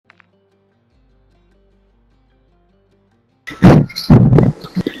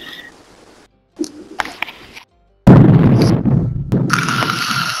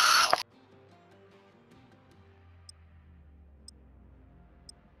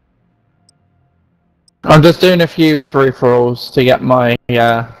I'm just doing a few free-for-alls to get my,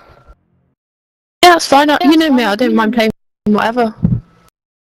 Yeah, that's fine. You know me, I don't mind playing whatever.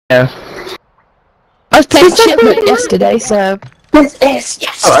 Yeah. I was playing Shipment yesterday, so... Yes.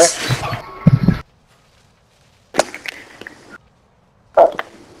 Alright.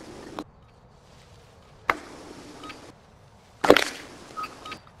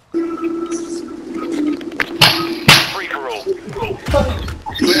 Free-for-all.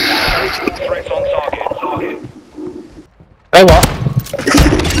 Threats on target. Hey, what?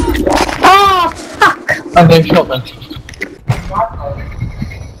 Oh, fuck! I'm doing shotgun.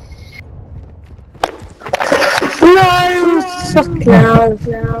 No! Fuck no.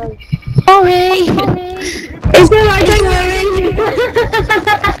 Sorry! It's alright, don't worry!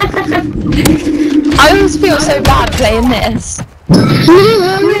 I always feel so bad playing this.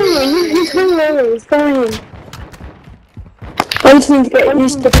 No, it's fine. I just need to get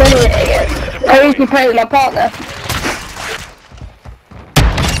used to playing it again. I used to play with my partner.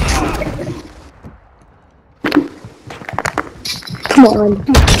 Come on.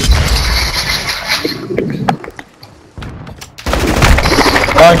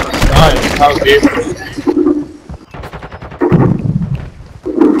 Nice, that was beautiful.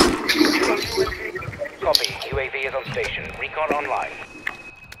 Copy. UAV is on station. Recon online.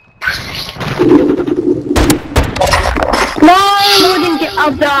 No, I didn't get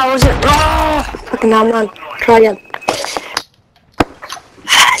up there, I wasn't. Oh, fucking hell, man. Try again.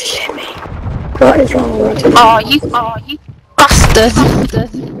 Shit me. What is wrong with you? Oh, you bastard.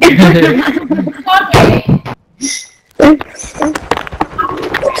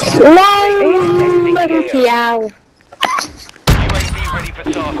 No, monkey owl. UAV ready for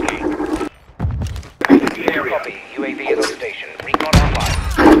tasking. Copy. UAV is on station. Recon online.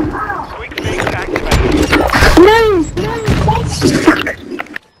 Quick fix activated. No!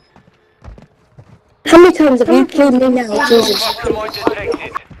 How many times have you killed me now, Jesus? Mastermind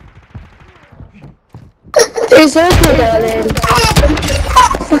detected. It's okay, darling.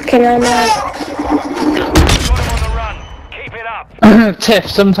 Fucking hell, man. Got him on the run. Keep it up. Tiff,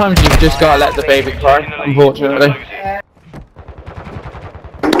 sometimes you've just got to let the baby cry, unfortunately.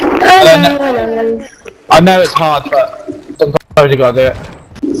 I know it's hard, but sometimes you got to do it.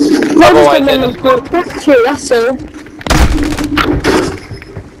 Otherwise, That's true, that's all.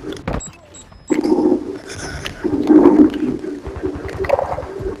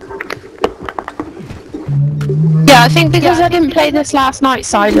 Yeah, I think because I didn't play this last night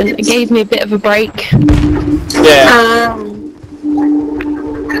silent, it gave me a bit of a break. Yeah.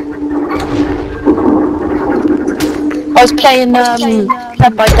 I was playing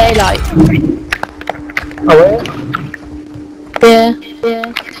Dead by Daylight. Oh, really?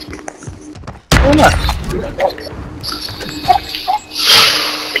 Yeah. Oh, nice.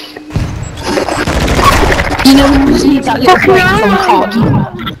 You know when you just need that little break from COD?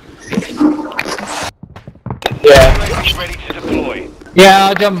 Yeah. Ready to deploy.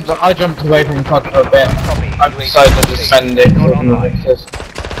 Yeah, I jumped away from COD for a bit. I decided to spend it on the mixes.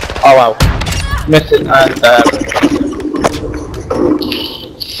 Oh wow. Missing and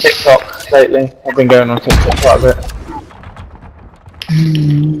TikTok lately. I've been going on TikTok quite a bit.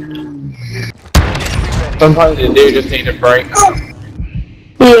 Sometimes you do just need a break.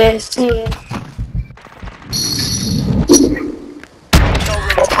 Yes.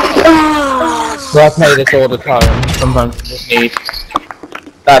 So I play this all the time. Sometimes you just need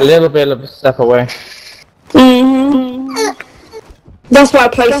that little bit of a step away. That's why I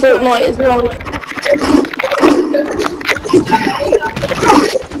play Fortnite as well.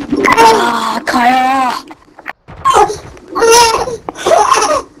 Kaya!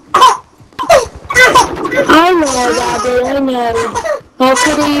 I know, Daddy, I know. I'll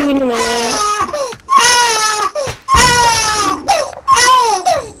put you in a minute.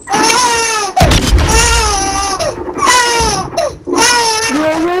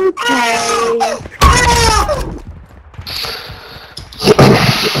 You're okay.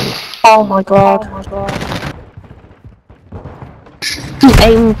 Oh my god.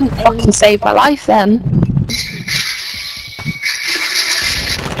 Aim fucking saved my life then.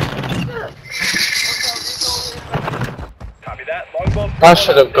 Copy that. Long bomb. I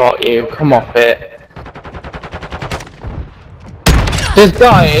should have got you. Come off it. This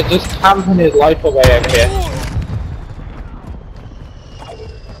guy is just camping his life away over here.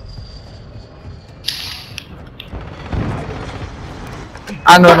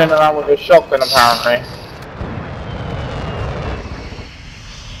 And running around with a shotgun apparently.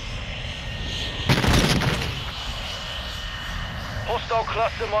 Hostile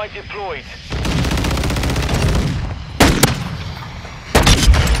cluster mine deployed.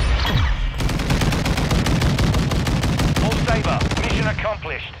 saber. Mission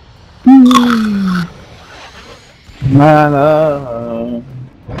accomplished.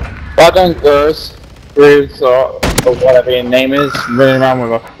 Why don't girls, Bruce or whatever your name is, running around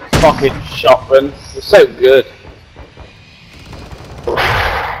with a fucking shotgun? It's so good.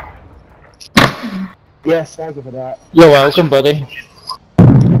 Yes, thank you for that. You're welcome, buddy.